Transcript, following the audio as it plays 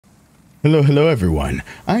Hello everyone.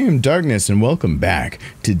 I am Darkness and welcome back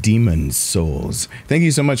to Demon Souls. Thank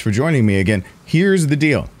you so much for joining me again. Here's the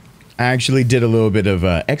deal. I actually did a little bit of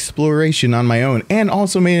exploration on my own and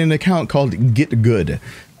also made an account called Get Good,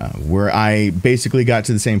 where I basically got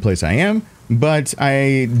to the same place I am, but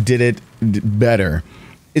I did it better.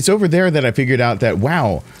 It's over there that I figured out that,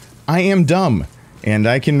 wow, I am dumb and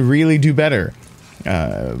I can really do better.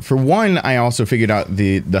 For one, I also figured out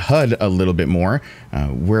the HUD a little bit more,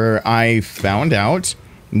 where I found out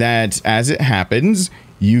that as it happens,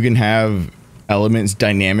 you can have elements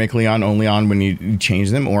dynamically only on when you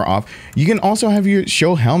change them or off. You can also have your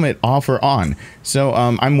show helmet off or on. So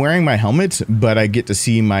I'm wearing my helmet, but I get to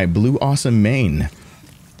see my blue awesome mane.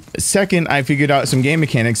 Second, I figured out some game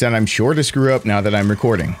mechanics that I'm sure to screw up now that I'm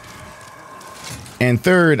recording. And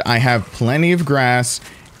third, I have plenty of grass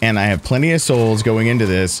and I have plenty of souls going into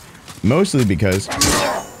this, mostly because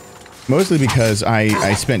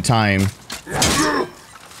I spent time.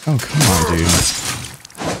 Oh, come on, dude.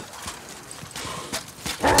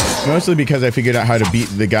 Mostly because I figured out how to beat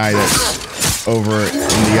the guy that's over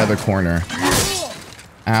in the other corner.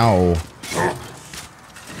 Ow.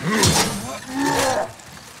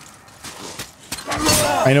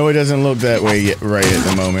 I know it doesn't look that way yet, right at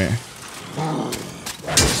the moment,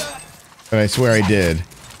 but I swear I did.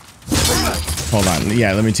 Hold on.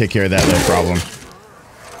 Yeah, let me take care of that little problem.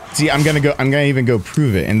 See, I'm gonna even go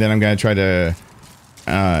prove it, and then I'm gonna try to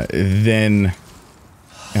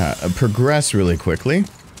progress really quickly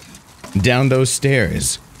down those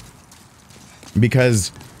stairs.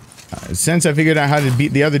 Because since I figured out how to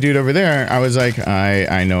beat the other dude over there, I was like,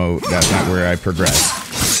 I know that's not where I progress.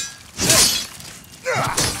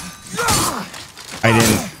 I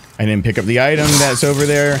didn't pick up the item that's over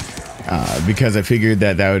there because I figured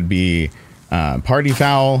that would be party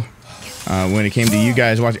foul when it came to you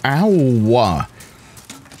guys watching. Ow!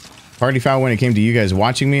 Party foul when it came to you guys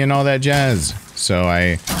watching me and all that jazz. So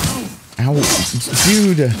ow,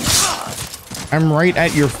 dude! I'm right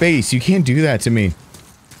at your face. You can't do that to me.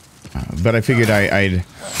 But I figured I'd.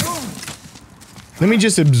 Let me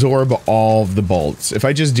just absorb all of the bolts. If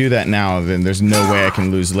I just do that now, then there's no way I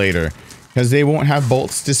can lose later, because they won't have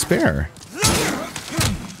bolts to spare.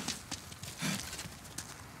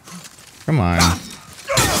 Come on.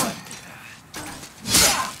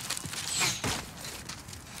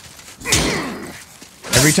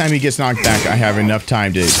 Every time he gets knocked back, I have enough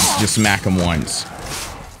time to just smack him once.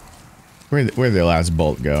 Where'd the last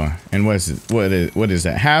bolt go? And what is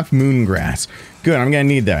that? Half moon grass. Good, I'm gonna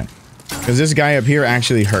need that. Because this guy up here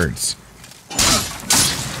actually hurts.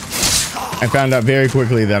 I found out very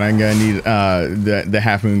quickly that I'm gonna need the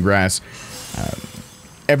half moon grass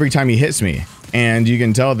every time he hits me. And you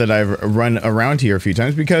can tell that I've run around here a few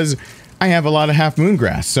times because I have a lot of half moon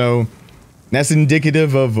grass. So that's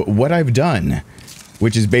indicative of what I've done,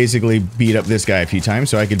 which is basically beat up this guy a few times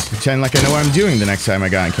so I could pretend like I know what I'm doing the next time I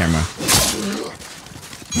got on camera.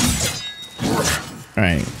 All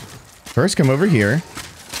right, first come over here.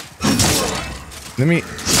 Let me.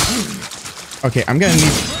 Okay, I'm gonna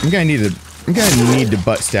need to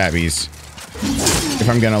butt stabbies if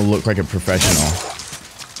I'm gonna look like a professional.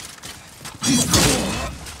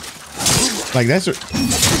 Like that's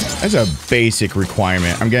a basic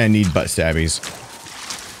requirement. I'm gonna need butt stabbies.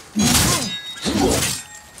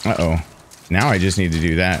 Uh-oh. Now I just need to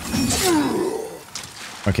do that.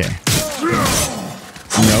 Okay.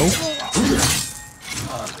 No.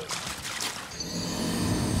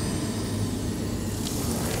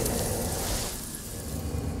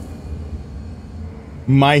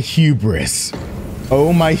 My hubris.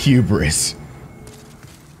 Oh, my hubris.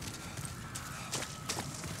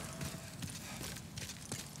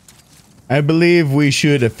 I believe we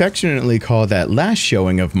should affectionately call that last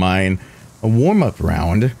showing of mine a warm-up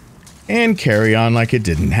round and carry on like it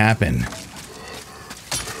didn't happen.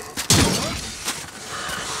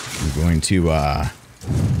 I'm going to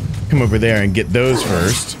come over there and get those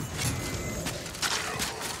first.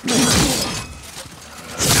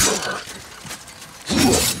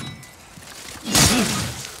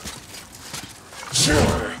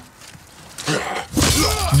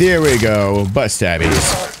 There we go, butt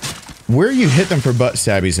stabbies. Where you hit them for butt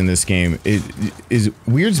stabbies in this game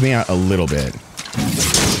weirds me out a little bit.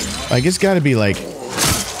 Like, it's got to be like,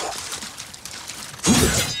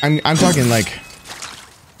 I'm talking like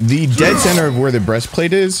the dead center of where the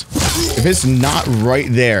breastplate is. If it's not right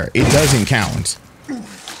there, it doesn't count.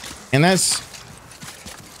 And it's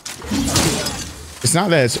not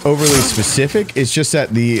that it's overly specific. It's just that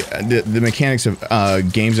the mechanics of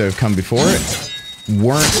games that have come before it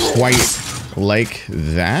weren't quite like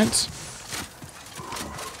that.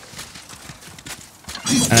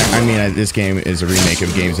 I mean, this game is a remake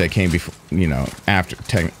of games that came before, you know, after,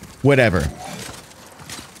 whatever.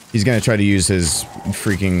 He's gonna try to use his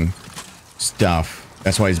freaking stuff.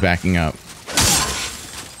 That's why he's backing up.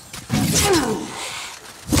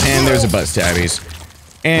 And there's a butt stabbies.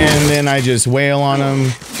 And then I just wail on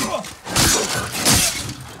him.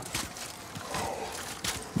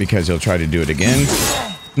 Because he'll try to do it again.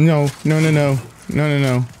 No, no, no, no. No, no,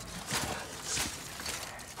 no.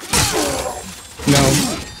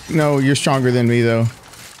 No. No, you're stronger than me, though.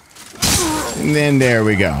 And then there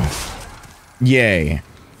we go. Yay.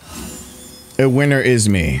 A winner is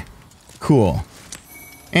me. Cool.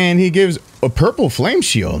 And he gives a purple flame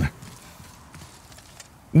shield.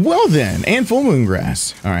 Well then, and full moon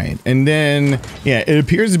grass. All right, and then, yeah, it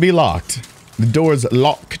appears to be locked. The door's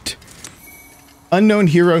locked. Unknown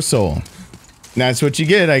hero soul. That's what you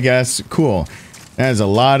get, I guess. Cool. That is a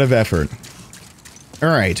lot of effort. All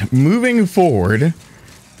right, moving forward,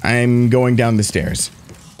 I'm going down the stairs.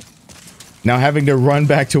 Now, having to run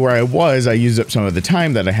back to where I was, I used up some of the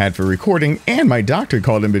time that I had for recording, and my doctor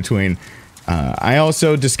called in between. I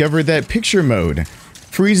also discovered that picture mode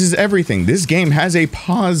freezes everything. This game has a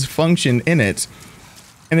pause function in it,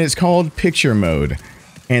 and it's called picture mode.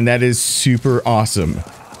 And that is super awesome,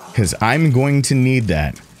 because I'm going to need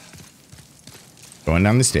that. Going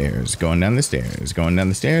down the stairs, going down the stairs, going down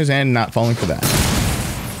the stairs, and not falling for that.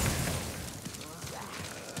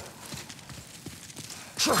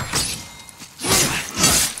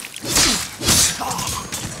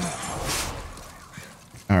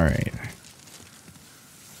 All right.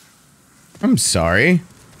 I'm sorry.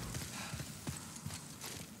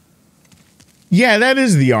 Yeah, that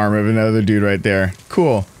is the arm of another dude right there.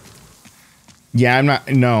 Cool. Yeah, I'm not...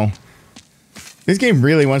 No. This game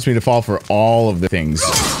really wants me to fall for all of the things.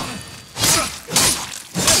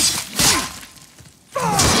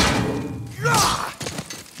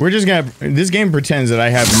 We're just gonna... This game pretends that I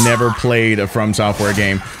have never played a FromSoftware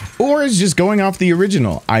game. Or is just going off the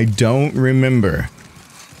original. I don't remember.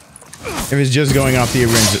 If it's just going off the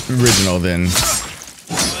original, then...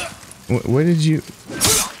 What did you...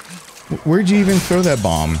 Where'd you even throw that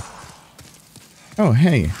bomb? Oh,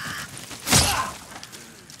 hey.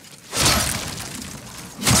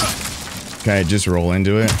 Can I just roll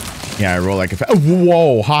into it? Yeah, I roll like a... Oh,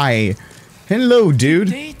 whoa, hi. Hello, dude.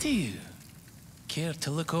 Good day to you. Care to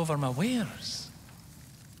look over my wares?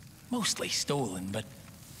 Mostly stolen, but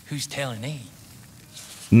who's telling me?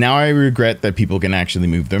 Now I regret that people can actually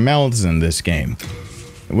move their mouths in this game.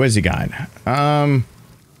 What's he got? I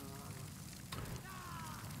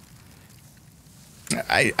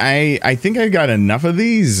think I got enough of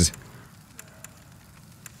these.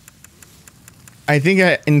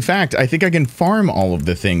 In fact, I think I can farm all of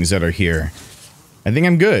the things that are here. I think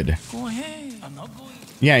I'm good. Go ahead. I'm not going.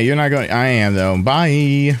 Yeah, you're not going. I am though.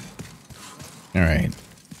 Bye. All right.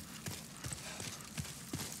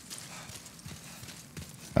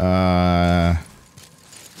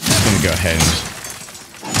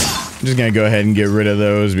 I'm just gonna go ahead and get rid of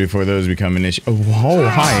those before those become an issue. Oh, whoa,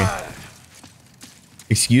 hi.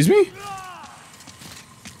 Excuse me?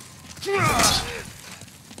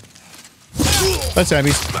 Butt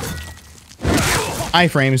stabbies.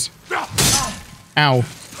 Iframes. Ow.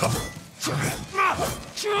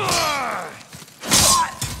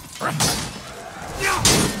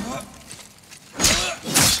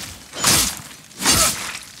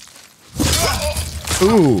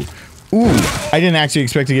 Ooh. Ooh. I didn't actually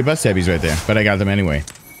expect to get butt stabbies right there, but I got them anyway.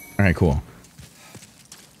 Alright, cool.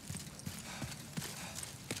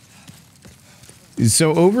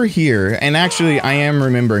 So over here, and actually I am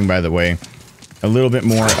remembering, by the way, a little bit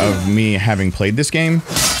more of me having played this game,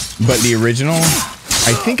 but the original,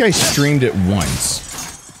 I think I streamed it once.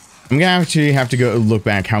 I'm gonna actually have to go look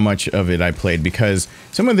back how much of it I played, because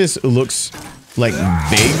some of this looks like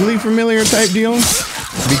vaguely familiar type deal,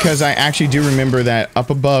 because I actually do remember that up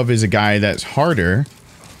above is a guy that's harder,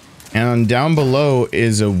 and down below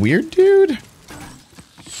is a weird dude.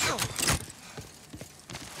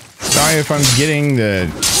 Sorry if I'm getting the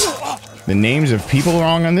names of people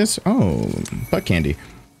wrong on this. Oh, butt candy.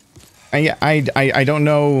 I don't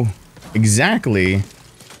know exactly,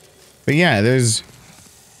 but yeah, there's...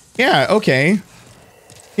 Yeah, okay.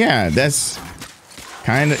 Yeah, that's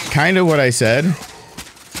kind of what I said.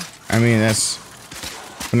 I mean, that's...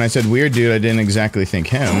 When I said weird dude, I didn't exactly think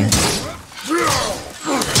him.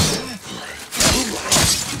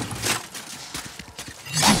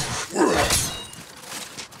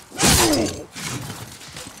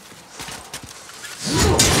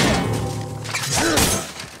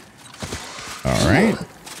 Alright.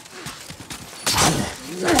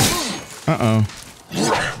 Uh-oh.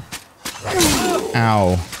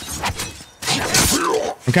 Ow.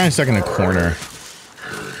 I'm kind of stuck in a corner.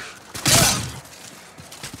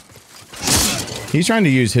 He's trying to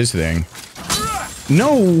use his thing.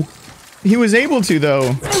 No! He was able to,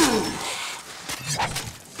 though.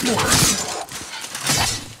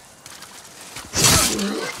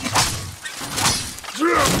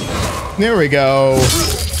 There we go.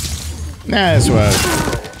 That's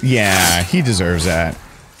what... Yeah, he deserves that.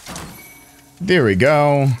 There we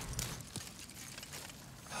go.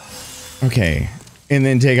 Okay. And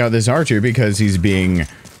then take out this archer because he's being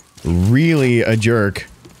really a jerk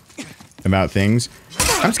about things.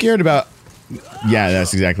 I'm scared about... Yeah,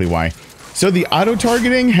 that's exactly why. So the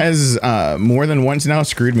auto-targeting has more than once now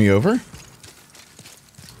screwed me over.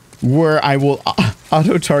 Where I will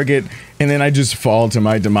auto-target and then I just fall to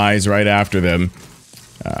my demise right after them.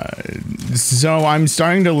 So I'm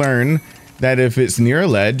starting to learn that if it's near a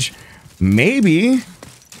ledge, maybe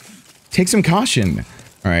take some caution.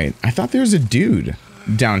 All right, I thought there was a dude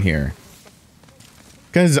down here.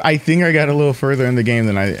 Because I think I got a little further in the game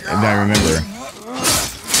than I remember.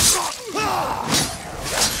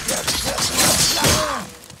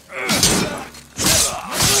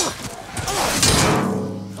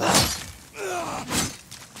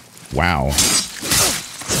 Wow.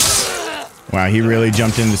 Wow, he really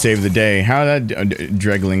jumped in to save the day. How that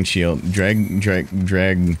dredgling shield,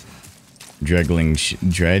 dredgling.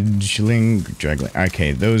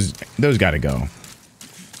 Okay, those gotta go.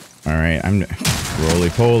 All right, I'm roly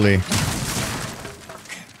poly.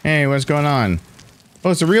 Hey, what's going on? Oh,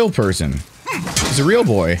 it's a real person. It's a real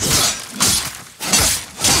boy.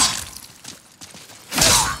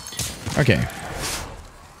 Okay.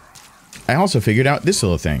 I also figured out this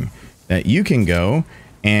little thing that you can go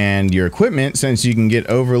and your equipment, since you can get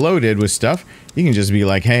overloaded with stuff, you can just be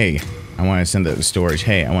like, hey, I want to send that to storage.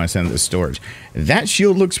 Hey, I want to send it to storage. That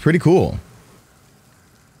shield looks pretty cool.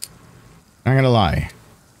 Not gonna lie.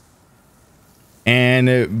 And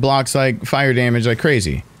it blocks like fire damage like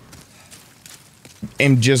crazy.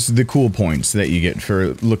 And just the cool points that you get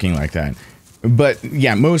for looking like that. But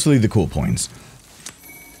yeah, mostly the cool points.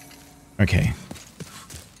 Okay.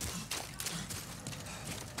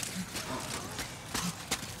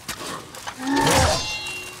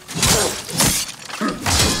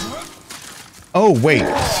 Oh, wait.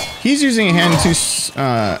 He's using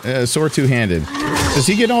a sword two-handed. Does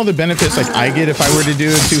he get all the benefits like I get if I were to do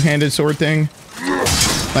a two-handed sword thing?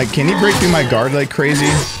 Like, can he break through my guard like crazy?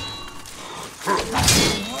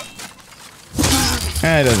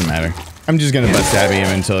 It doesn't matter. I'm just gonna butt stab him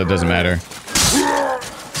until it doesn't matter.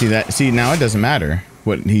 See that? See, now it doesn't matter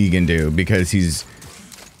what he can do because he's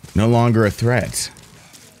no longer a threat.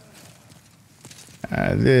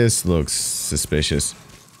 This looks suspicious.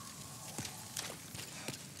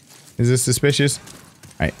 Is this suspicious?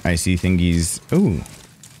 I see thingies. Ooh.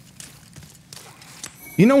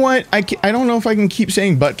 You know what? I don't know if I can keep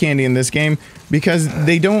saying butt candy in this game because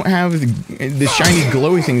they don't have the shiny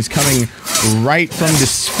glowy things coming right from the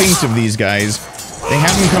sphinx of these guys. They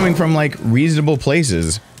have them coming from like reasonable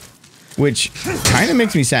places, which kind of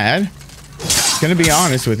makes me sad. Gonna be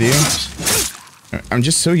honest with you. I'm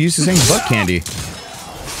just so used to saying butt candy.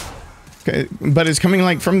 Okay, but it's coming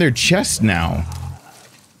like from their chest now.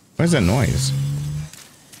 What is that noise?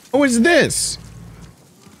 Oh, it's this!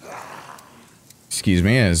 Excuse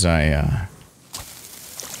me as I,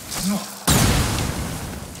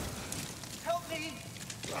 Help me!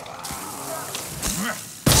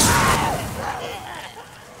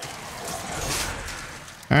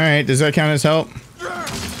 Alright, does that count as help?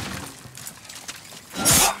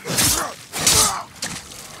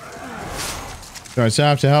 Do I still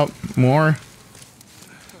have to help more?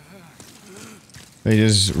 They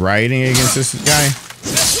just rioting against this guy?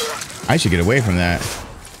 I should get away from that.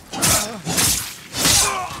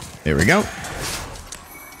 There we go.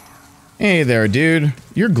 Hey there, dude.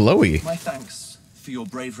 You're glowy. My thanks for your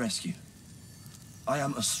brave rescue. I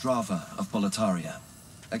am Ostrava of Boletaria.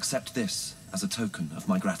 Accept this as a token of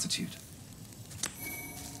my gratitude.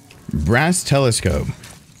 Brass telescope.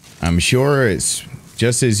 I'm sure it's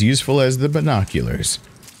just as useful as the binoculars.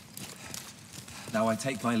 Now I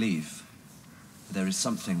take my leave. There is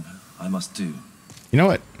something I must do. You know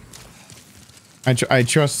what? I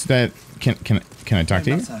trust that... Can I talk to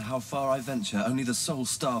you? No matter how far I venture, only the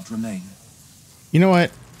soul-starved remain. You know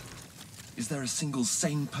what? Is there a single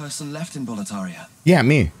sane person left in Boletaria? Yeah,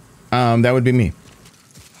 me. That would be me.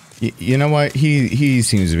 You know what? He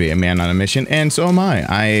seems to be a man on a mission, and so am I.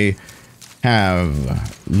 I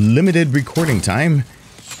have limited recording time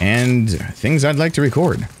and things I'd like to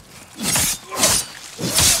record.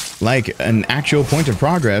 Like an actual point of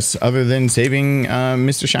progress other than saving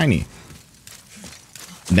Mr. Shiny.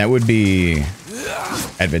 That would be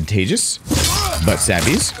advantageous, but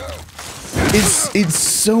savvies. It's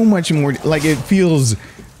so much more, like, it feels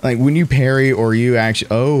like when you parry or you actually,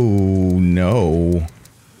 oh no.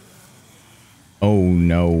 Oh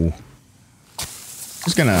no.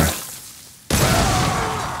 Just gonna,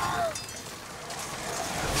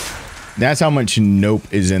 that's how much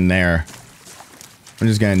nope is in there. I'm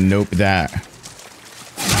just gonna nope that.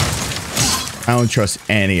 I don't trust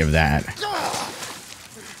any of that.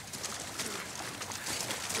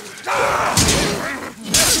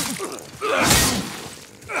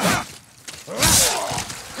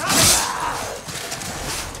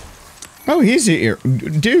 Oh, he's here.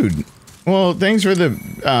 Dude. Well, thanks for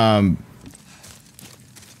the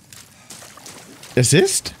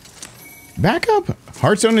assist? Backup?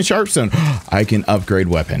 Heartstone and Sharpstone. I can upgrade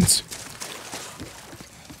weapons.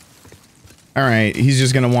 Alright, he's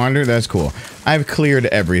just gonna wander? That's cool. I've cleared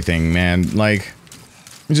everything, man. Like,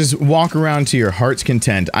 just walk around to your heart's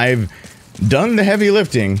content. I've done the heavy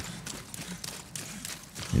lifting.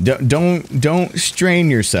 Don't strain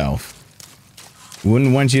yourself.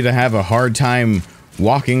 Wouldn't want you to have a hard time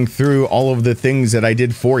walking through all of the things that I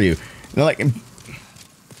did for you. Like,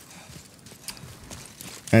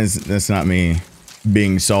 that's not me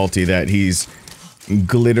being salty that he's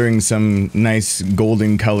glittering some nice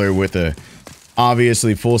golden color with a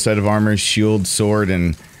obviously full set of armor, shield, sword,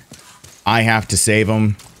 and I have to save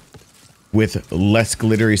him with less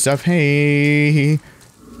glittery stuff. Hey,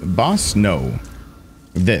 boss? No.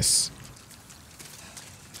 This.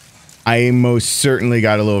 I most certainly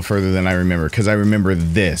got a little further than I remember, because I remember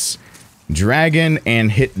this. Dragon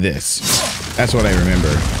and hit this. That's what I remember.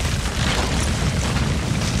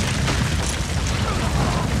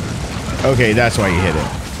 Okay, that's why you hit it.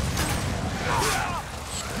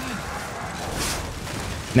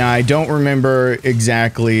 Now, I don't remember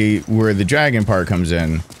exactly where the dragon part comes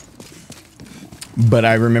in, but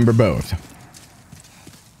I remember both.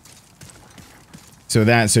 So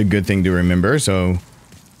that's a good thing to remember, so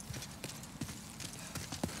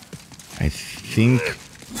I think.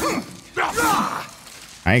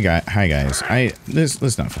 Hi guys.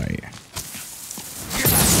 Let's not fight.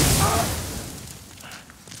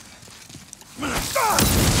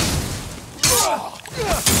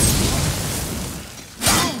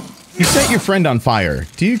 You set your friend on fire.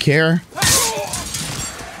 Do you care?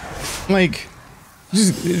 Like,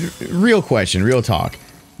 just real question, real talk.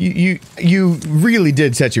 You really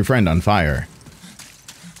did set your friend on fire.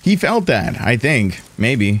 He felt that, I think.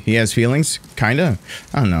 Maybe. He has feelings? Kinda?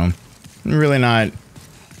 I don't know. I'm really not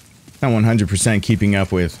 100% keeping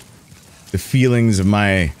up with the feelings of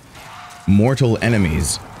my mortal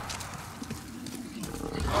enemies.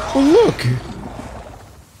 Oh, look!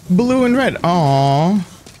 Blue and red. Aww.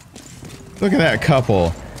 Look at that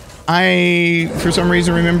couple. I, for some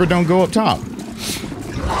reason, remember don't go up top.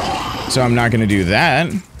 So I'm not going to do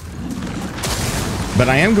that. But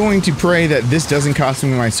I am going to pray that this doesn't cost me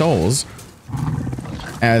my souls,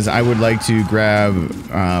 as I would like to grab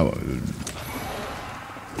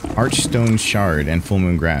Archstone Shard and Full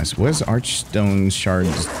Moon Grass. What is Archstone Shard?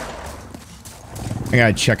 I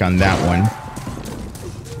gotta check on that one.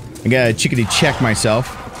 I gotta chickadee check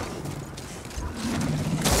myself.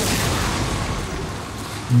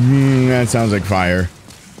 That sounds like fire.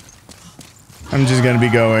 I'm just gonna be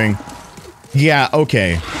going. Yeah,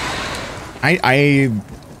 okay.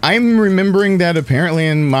 I'm remembering that apparently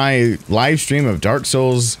in my live stream of Dark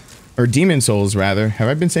Souls, or Demon Souls rather. Have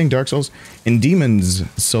I been saying Dark Souls? In Demon's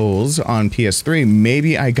Souls on PS3,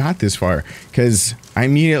 maybe I got this far, because I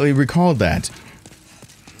immediately recalled that.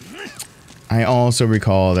 I also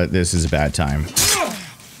recall that this is a bad time.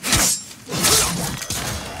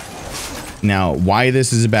 Now, why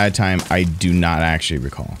this is a bad time, I do not actually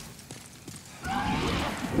recall.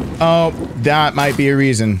 Oh, that might be a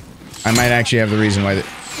reason. I might actually have the reason why that...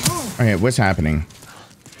 Okay, what's happening?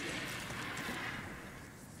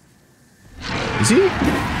 Is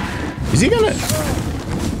he gonna...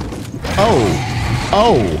 Oh.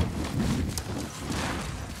 Oh.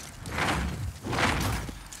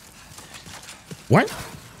 What?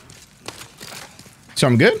 So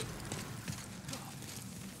I'm good?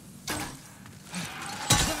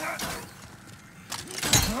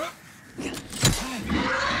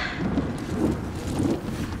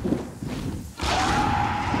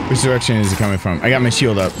 Which direction is he coming from? I got my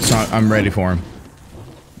shield up, so I'm ready for him.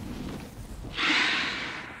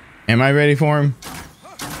 Am I ready for him?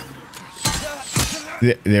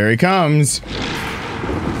 There he comes.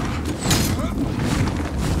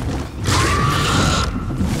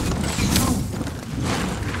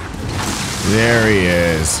 There he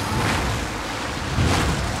is.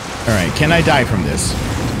 Alright, can I die from this?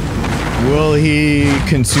 Will he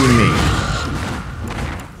consume me?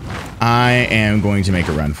 I am going to make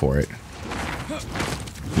a run for it.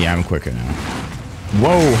 Yeah, I'm quicker now.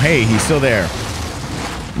 Whoa, hey, he's still there.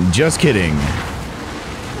 Just kidding.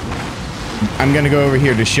 I'm gonna go over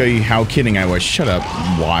here to show you how kidding I was. Shut up,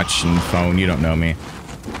 watch and phone. You don't know me.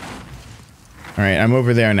 Alright, I'm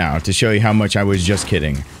over there now to show you how much I was just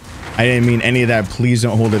kidding. I didn't mean any of that. Please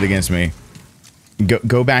don't hold it against me.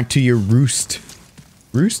 Go back to your roost.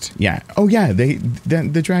 Roost? Yeah. Oh yeah,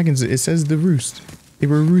 the dragons, it says the roost. They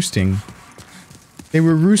were roosting. They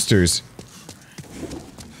were roosters.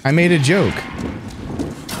 I made a joke.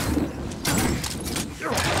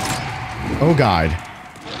 Oh god.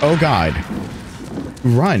 Oh god.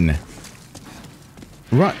 Run.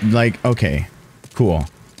 Run. Like, okay. Cool.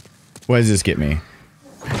 What does this get me?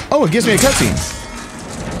 Oh, it gives me a cutscene.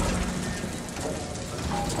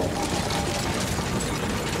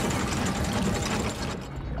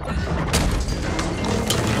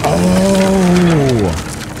 Oh.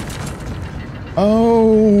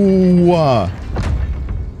 Oh.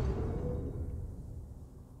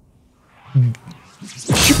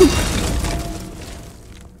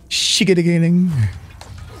 Shigga-digga-ding.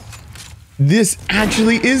 This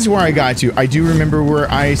actually is where I got to. I do remember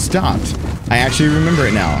where I stopped. I actually remember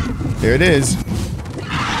it now. There it is.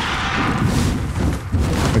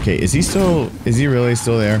 Okay, is he really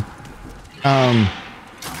still there? I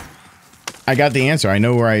got the answer. I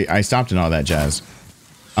know where I stopped and all that jazz.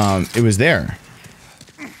 It was there.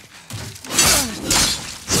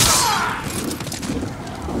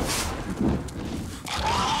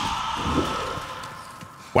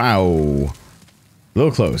 Wow. A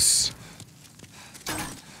little close.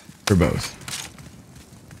 For both.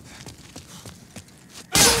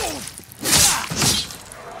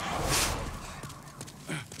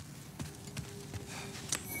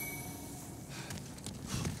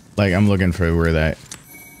 Like, I'm looking for where that...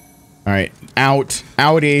 Alright. Out.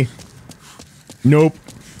 Outie. Nope.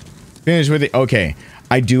 Finish with it. Okay.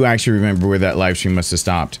 I do actually remember where that live stream must have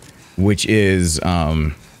stopped. Which is,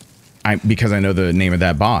 because I know the name of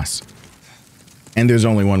that boss. And there's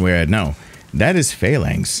only one way I'd know. That is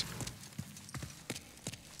Phalanx.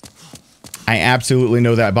 I absolutely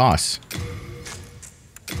know that boss.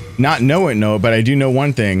 Not know it, but I do know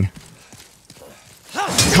one thing.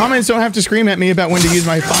 Comments don't have to scream at me about when to use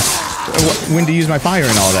my fire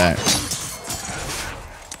and all that.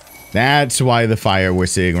 That's why the fire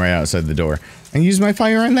was sitting right outside the door. And use my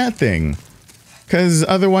fire on that thing. Because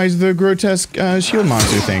otherwise the grotesque shield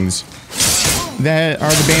monster things that are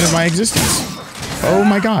the bane of my existence. Oh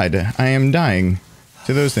my god, I am dying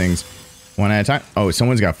to those things. One at a time. Oh,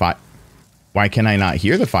 someone's got fire. Why can I not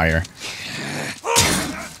hear the fire?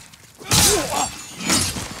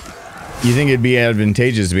 You think it'd be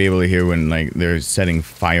advantageous to be able to hear when, like, they're setting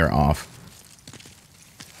fire off.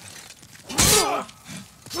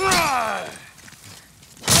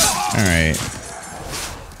 Alright.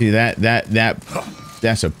 See,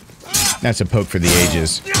 that's a poke for the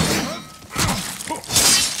ages.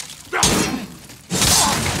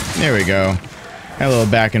 There we go. Had a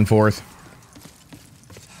little back and forth.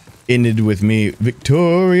 Ended with me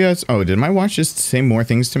victorious. Oh, did my watch just say more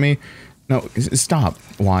things to me? No, stop,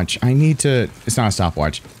 watch. I need to... It's not a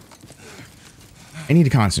stopwatch. I need to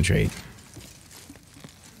concentrate.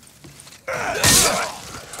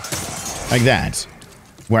 Like that.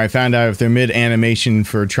 Where I found out if they're mid-animation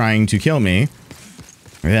for trying to kill me,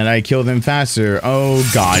 then I kill them faster. Oh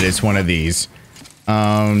god, it's one of these.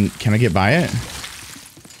 Can I get by it?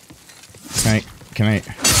 Can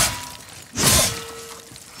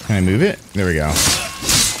I move it? There we go.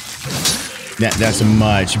 That's a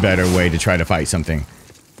much better way to try to fight something.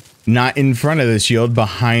 Not in front of the shield,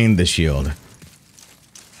 behind the shield.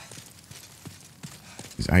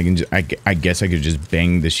 I guess I could just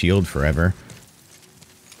bang the shield forever.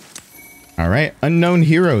 Alright, unknown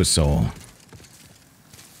hero soul.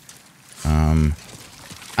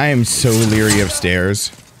 I am so leery of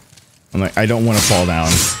stairs. I'm like, I don't want to fall down.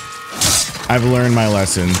 I've learned my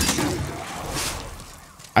lesson.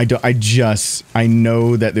 I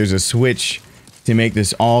know that there's a switch to make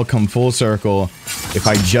this all come full circle if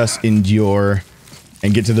I just endure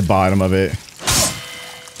and get to the bottom of it.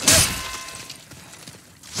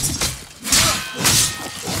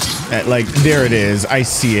 Like, there it is. I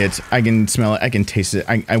see it. I can smell it. I can taste it.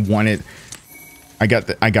 I want it. I got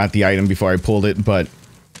the item before I pulled it, but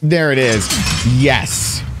there it is.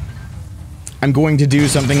 Yes. I'm going to do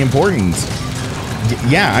something important.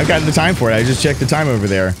 Yeah, I've got the time for it. I just checked the time over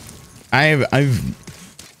there. I'm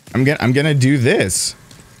gonna do this.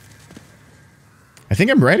 I think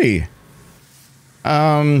I'm ready.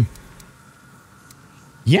 Yeah.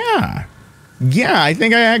 Yeah, I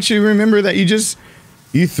think I actually remember that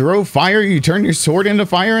you throw fire, you turn your sword into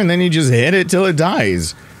fire, and then you just hit it till it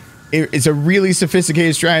dies. It's a really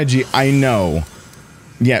sophisticated strategy, I know.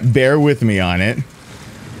 Yeah, bear with me on it.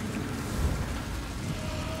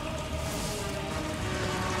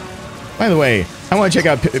 By the way, I want to check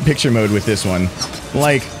out picture mode with this one.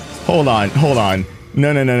 Like, hold on.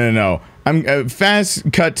 No. I'm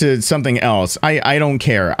fast cut to something else. I don't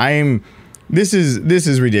care. This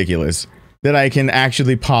is ridiculous that I can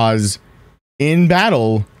actually pause in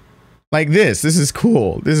battle like this. This is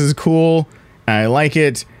cool. This is cool. I like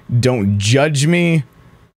it. Don't judge me.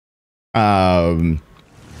 Okay,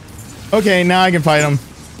 now I can fight him.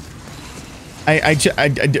 I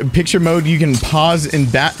picture mode, you can pause in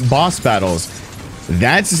boss battles.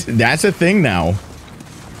 That's a thing now.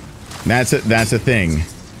 That's a thing.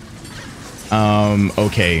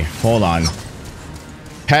 Okay, hold on.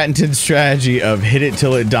 Patented strategy of hit it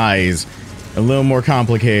till it dies. A little more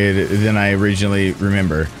complicated than I originally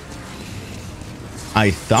remember.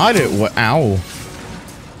 I thought it was... Ow.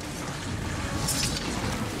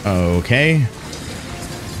 Okay.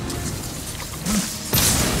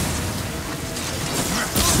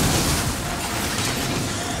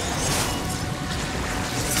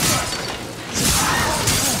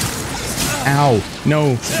 Ow.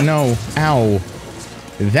 No. Ow.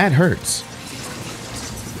 That hurts.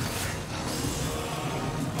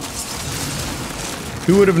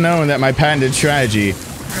 Who would have known that my patented strategy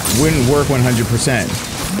wouldn't work 100%?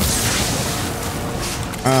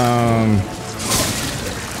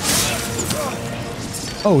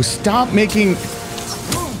 Oh, stop making...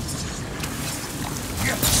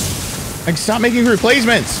 Like, stop making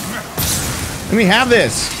replacements! Let me have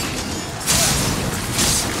this!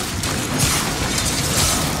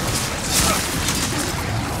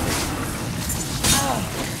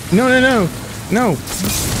 No.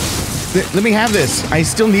 Let me have this. I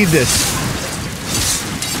still need this.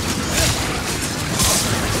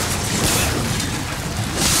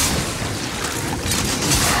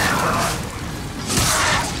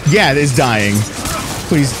 Yeah, it is dying.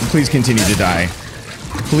 Please continue to die.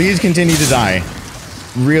 Please continue to die.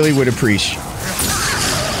 Really would appreciate.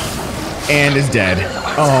 And is dead.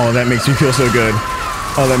 Oh, that makes me feel so good.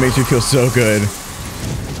 Oh, that makes me feel so good.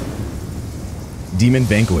 Demon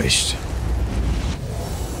vanquished.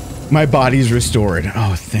 My body's restored.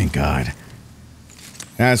 Oh, thank God.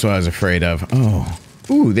 That's what I was afraid of. Oh.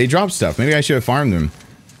 Ooh, they dropped stuff. Maybe I should have farmed them.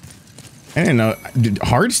 I didn't know.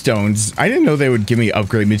 Hardstones? I didn't know they would give me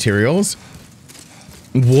upgrade materials.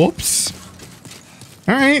 Whoops.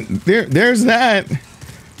 Alright, there's that.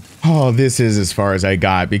 Oh, this is as far as I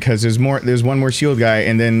got because there's one more shield guy,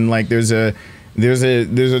 and then like there's a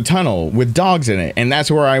tunnel with dogs in it, and that's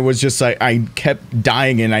where I was just like, I kept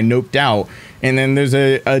dying and I noped out. And then there's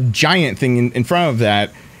a giant thing in front of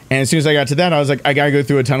that, and as soon as I got to that, I was like, I gotta go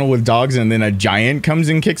through a tunnel with dogs, and then a giant comes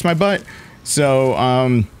and kicks my butt. So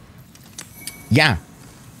yeah,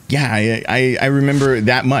 I remember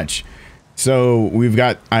that much. So we've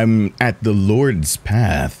got, I'm at the Lord's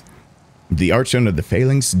Path, the Archstone of the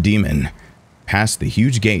Phalanx Demon. Past the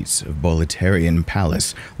huge gates of Boletaria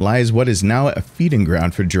Palace lies what is now a feeding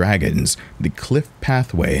ground for dragons, the Cliff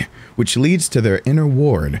Pathway, which leads to their inner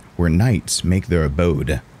ward, where knights make their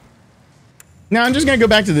abode. Now I'm just gonna go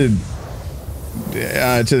back to the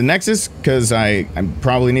Nexus, because I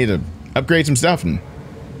probably need to upgrade some stuff. And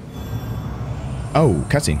oh,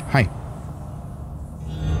 cutscene. Hi.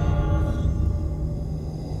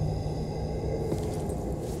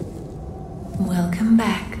 Welcome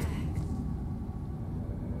back.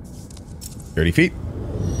 30 feet.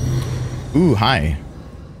 Ooh, hi.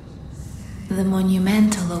 The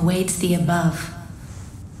monumental awaits the above.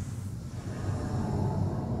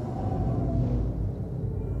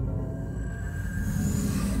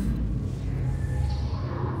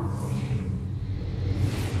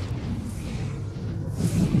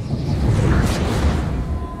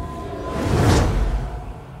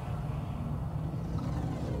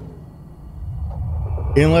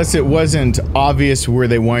 Unless it wasn't obvious where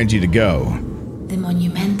they wanted you to go. The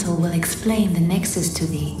monumental will explain the nexus to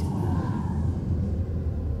thee.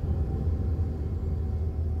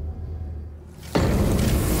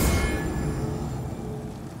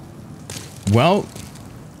 Well,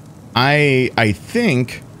 I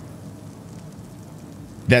think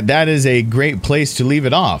that is a great place to leave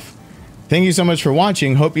it off. Thank you so much for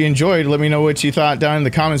watching. Hope you enjoyed. Let me know what you thought down in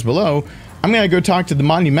the comments below. I'm gonna go talk to the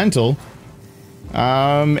monumental.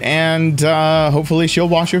 Hopefully she'll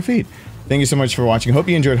wash her feet. Thank you so much for watching. Hope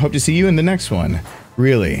you enjoyed. Hope to see you in the next one.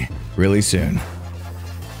 Really, really soon.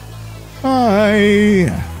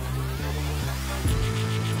 Bye.